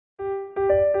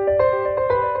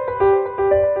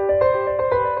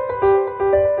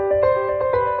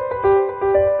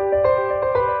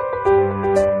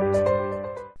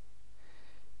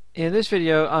In this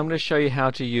video I'm going to show you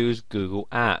how to use Google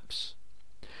Apps.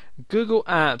 Google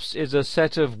Apps is a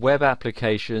set of web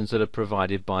applications that are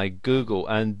provided by Google,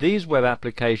 and these web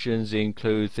applications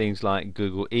include things like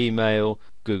Google Email,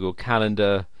 Google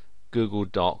Calendar, Google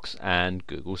Docs and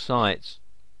Google Sites.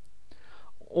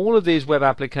 All of these web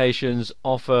applications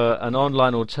offer an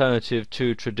online alternative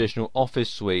to traditional Office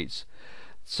suites,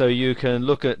 so you can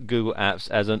look at Google Apps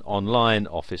as an online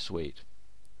Office suite.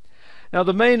 Now,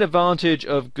 the main advantage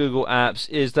of Google Apps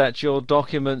is that your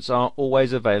documents are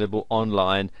always available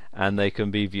online and they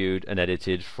can be viewed and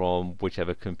edited from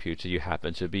whichever computer you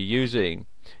happen to be using.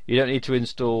 You don't need to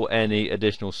install any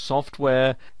additional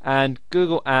software, and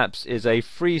Google Apps is a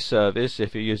free service.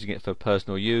 If you're using it for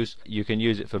personal use, you can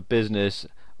use it for business,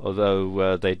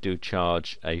 although they do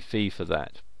charge a fee for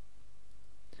that.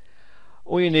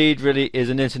 All you need really is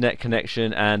an internet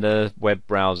connection and a web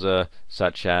browser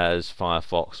such as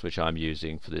Firefox, which I'm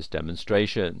using for this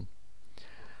demonstration.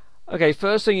 Okay,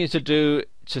 first thing you need to do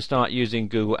to start using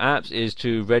Google Apps is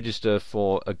to register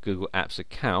for a Google Apps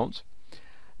account.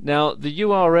 Now, the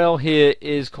URL here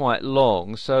is quite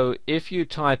long, so if you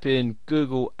type in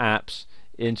Google Apps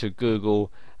into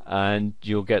Google, and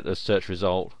you'll get the search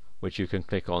result which you can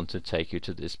click on to take you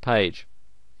to this page.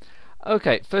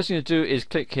 Okay, first thing to do is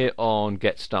click here on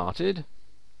Get Started,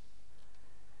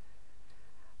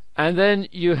 and then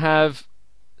you have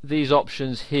these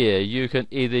options here. You can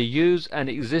either use an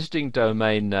existing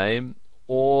domain name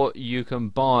or you can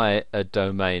buy a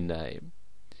domain name,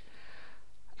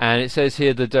 and it says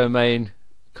here the domain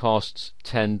costs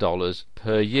 $10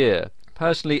 per year.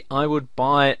 Personally, I would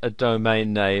buy a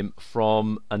domain name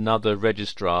from another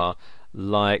registrar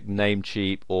like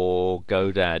Namecheap or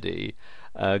GoDaddy.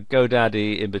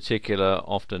 GoDaddy in particular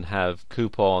often have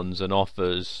coupons and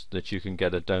offers that you can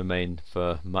get a domain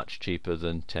for much cheaper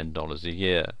than $10 a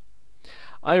year.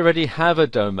 I already have a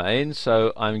domain,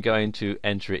 so I'm going to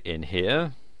enter it in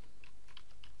here.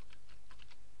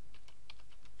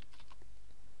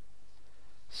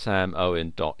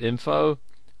 samowen.info,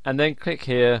 and then click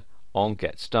here on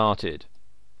Get Started.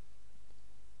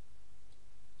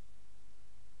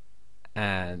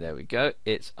 And there we go,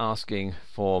 it's asking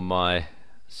for my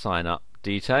sign up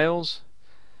details,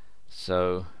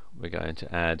 so we're going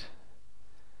to add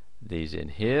these in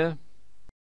here.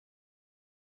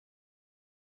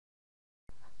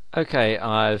 Okay,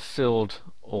 I've filled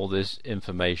all this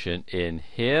information in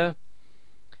here,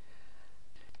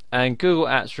 and Google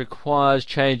Apps requires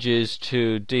changes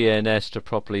to DNS to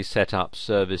properly set up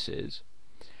services,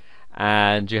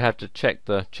 and you have to check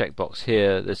the checkbox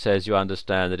here that says you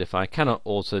understand that if I cannot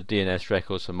alter DNS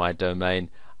records for my domain,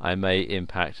 I may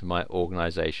impact my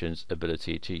organization's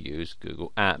ability to use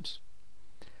Google Apps.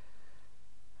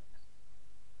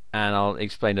 And I'll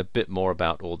explain a bit more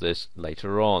about all this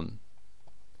later on.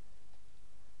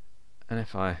 And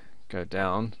if I go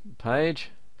down the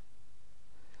page,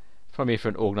 from here for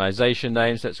an organization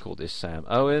name, so let's call this Sam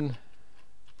Owen.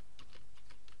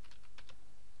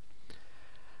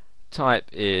 Type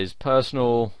is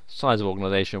personal, size of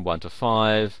organization 1 to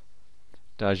 5.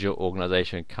 Does your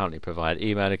organization currently provide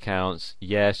email accounts?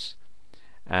 Yes.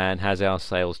 And has our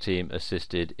sales team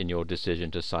assisted in your decision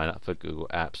to sign up for Google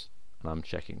Apps? And I'm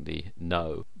checking the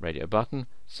No radio button,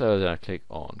 so then I click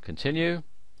on Continue.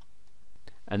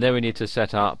 And then we need to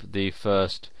set up the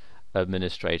first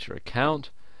administrator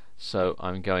account, so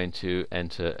I'm going to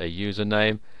enter a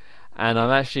username, and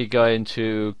I'm actually going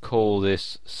to call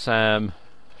this Sam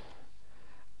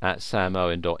at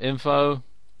samowen.info,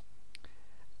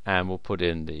 and we'll put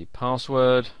in the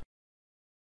password,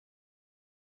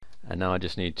 and now I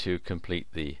just need to complete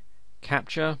the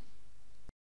captcha.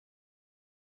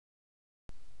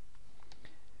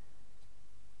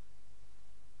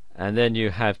 And then you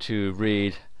have to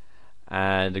read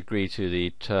and agree to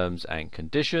the terms and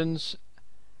conditions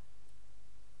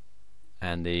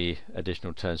and the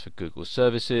additional terms for Google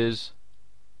services,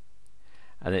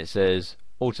 and it says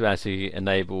automatically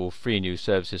enable free new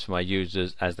services for my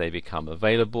users as they become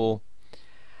available,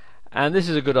 and this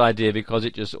is a good idea because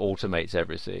it just automates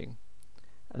everything.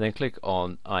 And then click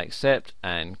on I accept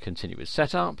and continue with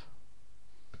setup,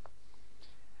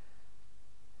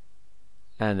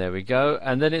 and there we go.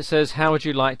 And then it says how would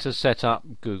you like to set up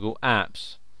Google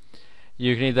Apps.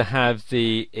 You can either have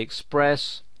the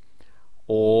Express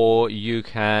or you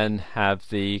can have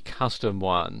the custom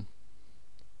one.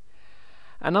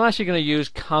 And I'm actually going to use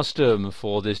custom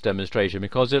for this demonstration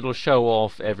because it'll show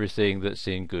off everything that's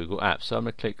in Google Apps. So I'm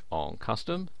going to click on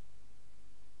custom.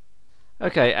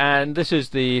 Okay, and this is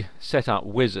the setup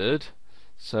wizard,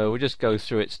 so we'll just go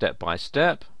through it step by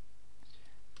step.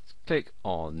 Click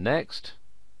on next,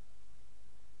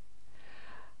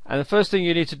 And the first thing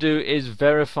you need to do is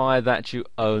verify that you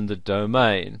own the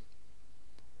domain.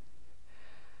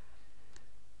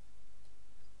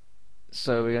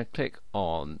 So we're going to click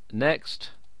on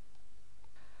Next,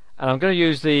 and I'm going to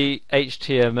use the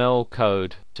HTML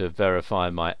code to verify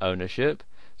my ownership.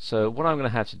 So what I'm going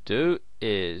to have to do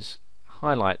is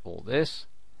highlight all this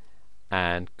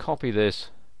and copy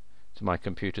this to my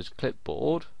computer's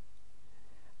clipboard,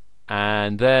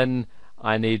 and then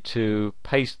I need to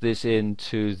paste this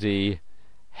into the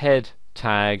head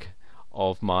tag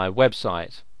of my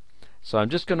website. So I'm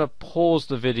just going to pause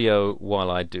the video while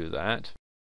I do that.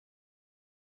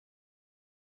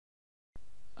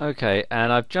 Okay,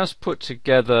 and I've just put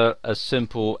together a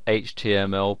simple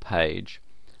HTML page.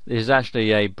 This is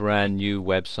actually a brand new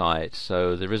website,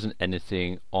 so there isn't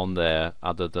anything on there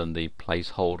other than the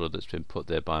placeholder that's been put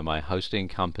there by my hosting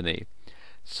company.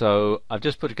 So I've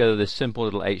just put together this simple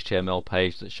little HTML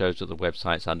page that shows that the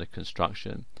website's under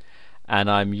construction, and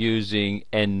I'm using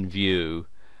NView,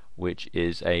 which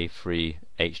is a free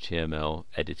HTML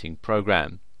editing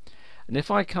program. And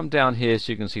if I come down here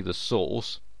so you can see the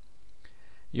source,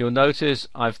 you'll notice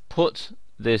I've put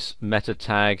this meta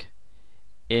tag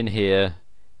in here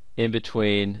in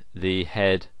between the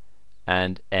head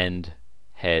and end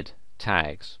head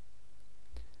tags.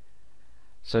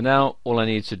 So now all I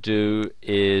need to do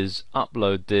is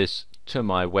upload this to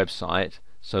my website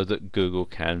so that Google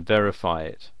can verify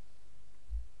it.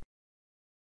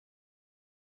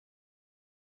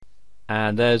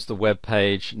 And there's the web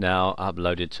page now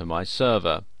uploaded to my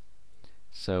server.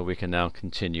 So we can now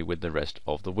continue with the rest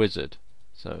of the wizard.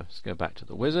 So let's go back to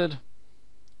the wizard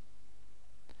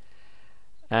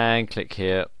and click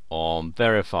here on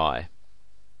Verify.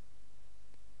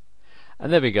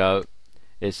 And there we go.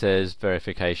 It says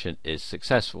verification is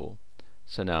successful.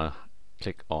 So now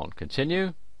click on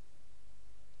Continue.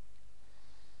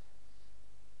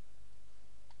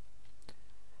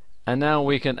 And now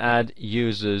we can add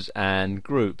users and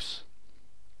groups.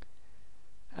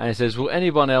 And it says, will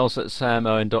anyone else at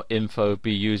samowen.info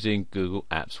be using Google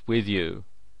Apps with you?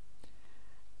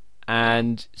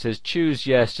 And it says choose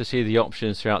yes to see the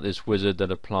options throughout this wizard that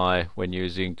apply when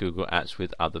using Google Apps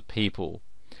with other people.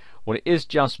 Well, it is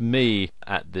just me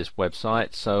at this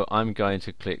website, so I'm going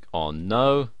to click on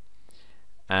no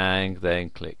and then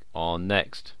click on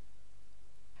next.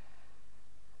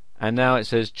 And now it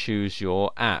says choose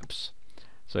your apps.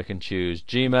 So I can choose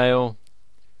Gmail,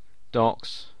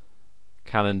 Docs,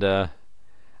 Calendar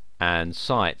and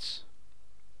Sites.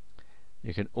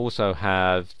 You can also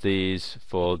have these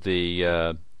for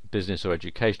the business or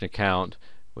education account,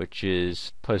 which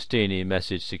is Postini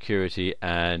Message Security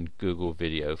and Google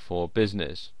Video for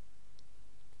Business.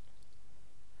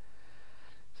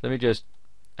 So let me just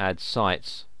add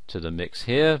Sites to the mix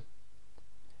here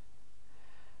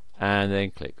and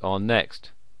then click on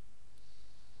Next.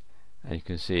 And you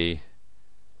can see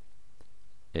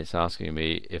it's asking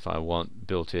me if I want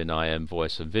built-in IM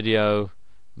voice and video,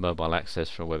 mobile access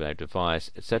from a web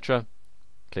device, etc.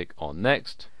 Click on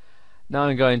Next. Now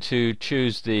I'm going to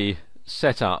choose the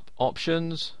setup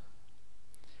options,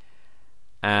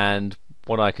 and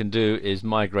what I can do is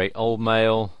migrate old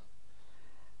mail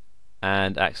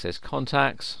and access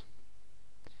contacts,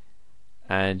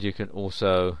 and you can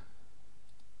also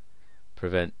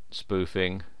prevent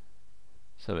spoofing.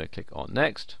 So we click on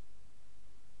Next.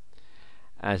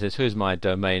 And it says who's my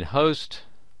domain host.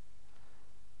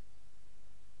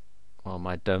 Well,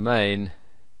 my domain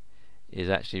is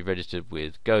actually registered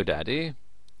with GoDaddy,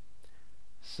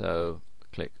 so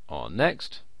click on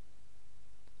Next,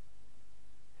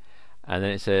 and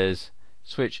then it says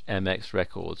switch MX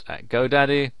records at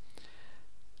GoDaddy.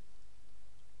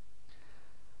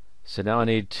 So now I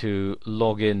need to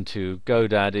log into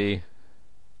GoDaddy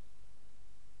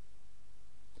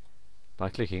by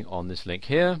clicking on this link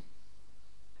here.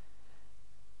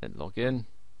 Then log in,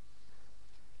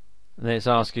 and then it's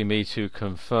asking me to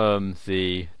confirm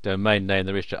the domain name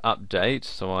that I wish to update,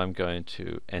 so I'm going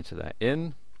to enter that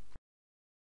in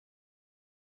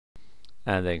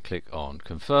and then click on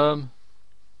confirm,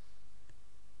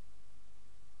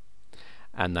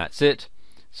 and that's it.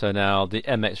 So now the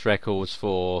MX records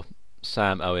for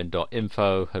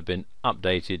samowen.info have been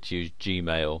updated to use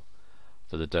Gmail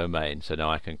for the domain, so now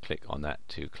I can click on that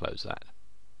to close that.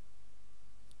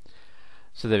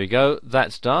 So there we go,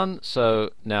 that's done.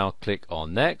 So now click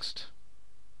on Next.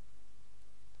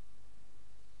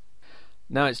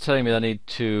 Now it's telling me I need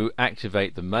to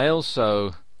activate the mail,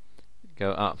 so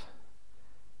go up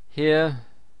here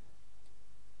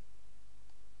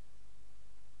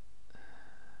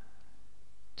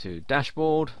to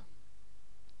Dashboard,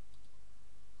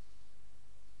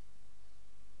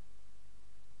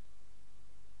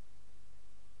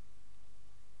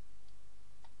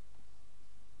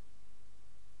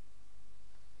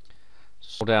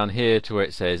 down here to where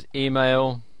it says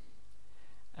email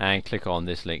and click on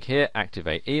this link here,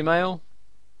 activate email.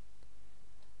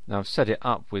 Now I've set it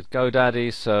up with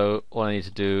GoDaddy, so all I need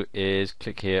to do is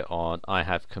click here on I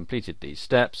have completed these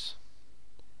steps,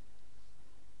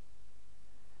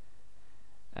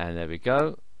 and there we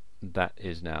go, that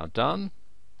is now done.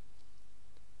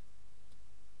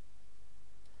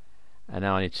 And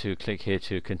now I need to click here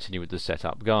to continue with the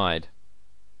setup guide.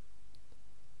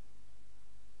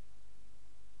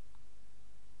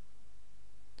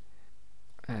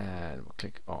 And we'll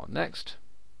click on next.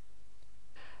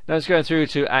 Now it's going through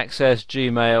to access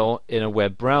Gmail in a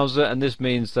web browser, and this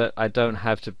means that I don't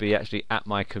have to be actually at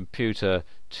my computer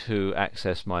to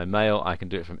access my mail. I can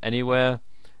do it from anywhere.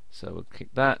 So we'll click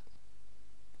that.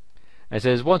 It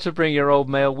says, want to bring your old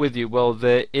mail with you? Well,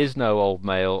 there is no old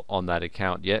mail on that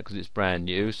account yet because it's brand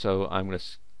new, so I'm going to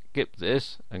skip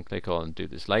this and click on do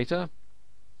this later.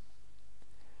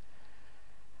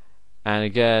 And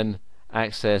again,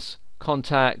 access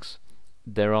contacts.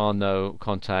 There are no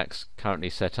contacts currently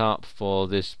set up for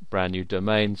this brand new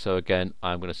domain, so again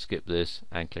I'm going to skip this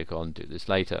and click on do this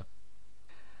later.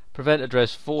 Prevent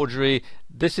address forgery.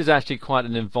 This is actually quite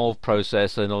an involved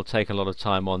process and it'll take a lot of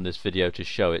time on this video to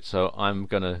show it, so I'm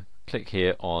going to click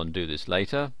here on do this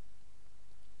later.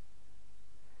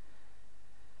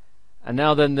 And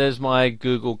now then there's my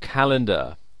Google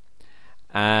Calendar,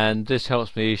 and this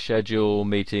helps me schedule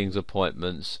meetings,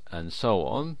 appointments and so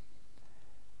on.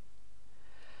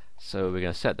 So we're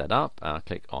going to set that up, and I'll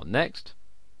click on next.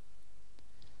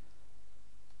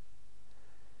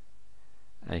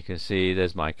 And you can see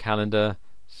there's my calendar,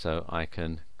 so I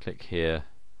can click here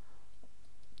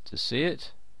to see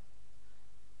it.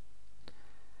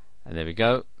 And there we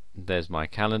go, there's my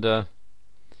calendar,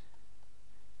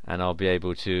 and I'll be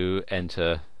able to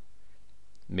enter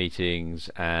meetings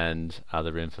and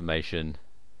other information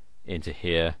into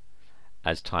here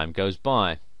as time goes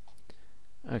by.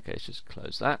 Okay, let's just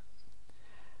close that.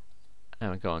 And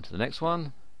we'll go on to the next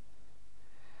one.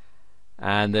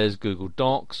 And there's Google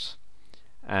Docs,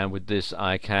 and with this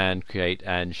I can create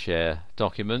and share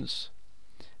documents.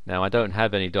 Now I don't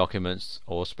have any documents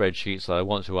or spreadsheets that I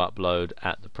want to upload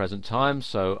at the present time,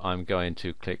 so I'm going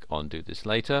to click on do this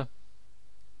later.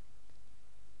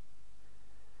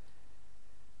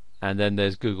 And then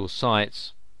there's Google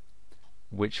Sites,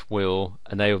 which will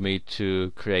enable me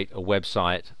to create a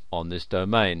website on this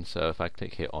domain. So if I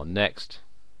click here on next,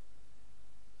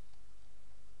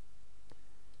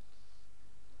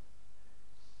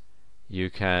 you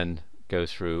can go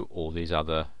through all these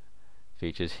other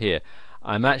features here.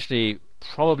 I'm actually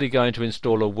probably going to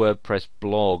install a WordPress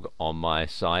blog on my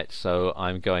site, so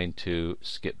I'm going to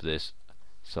skip this,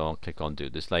 so I'll click on do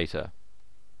this later.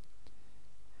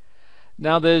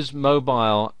 Now there's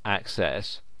mobile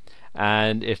access,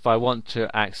 and if I want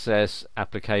to access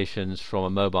applications from a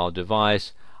mobile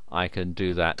device, I can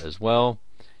do that as well.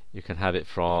 You can have it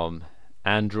from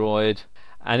Android,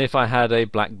 and if I had a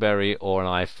BlackBerry or an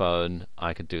iPhone,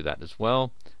 I could do that as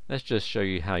well. Let's just show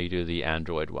you how you do the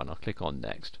Android one. I'll click on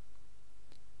next.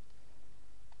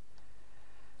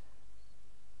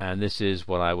 And this is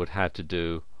what I would have to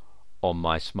do on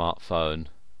my smartphone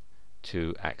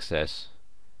to access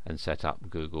and set up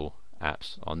Google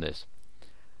Apps on this.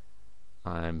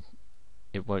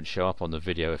 It won't show up on the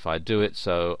video if I do it,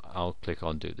 so I'll click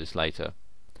on do this later.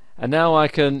 And now I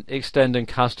can extend and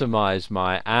customize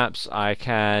my apps. I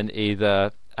can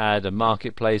either add a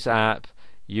marketplace app,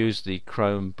 use the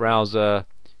Chrome browser,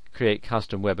 create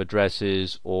custom web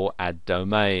addresses, or add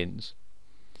domains.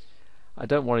 I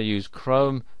don't want to use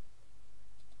Chrome,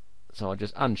 so I'll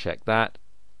just uncheck that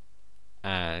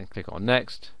and click on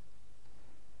next.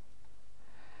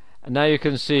 And now you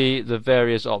can see the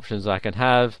various options I can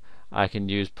have. I can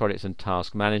use projects and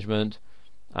task management.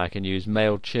 I can use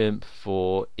MailChimp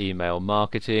for email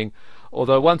marketing.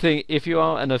 Although one thing, if you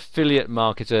are an affiliate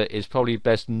marketer, it's probably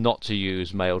best not to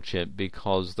use MailChimp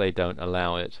because they don't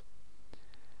allow it.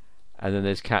 And then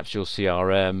there's Capsule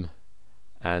CRM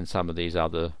and some of these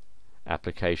other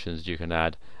applications you can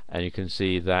add. And you can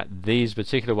see that these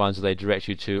particular ones that they direct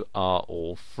you to are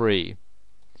all free.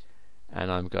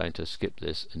 And I'm going to skip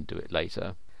this and do it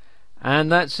later.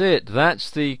 And that's it. That's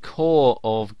the core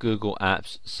of Google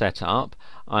Apps set up.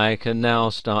 I can now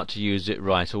start to use it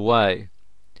right away.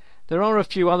 There are a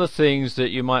few other things that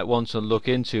you might want to look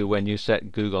into when you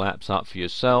set Google Apps up for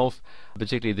yourself,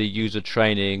 particularly the user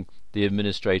training, the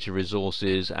administrator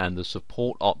resources and the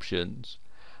support options.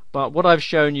 But what I've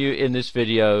shown you in this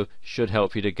video should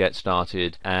help you to get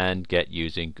started and get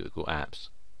using Google Apps.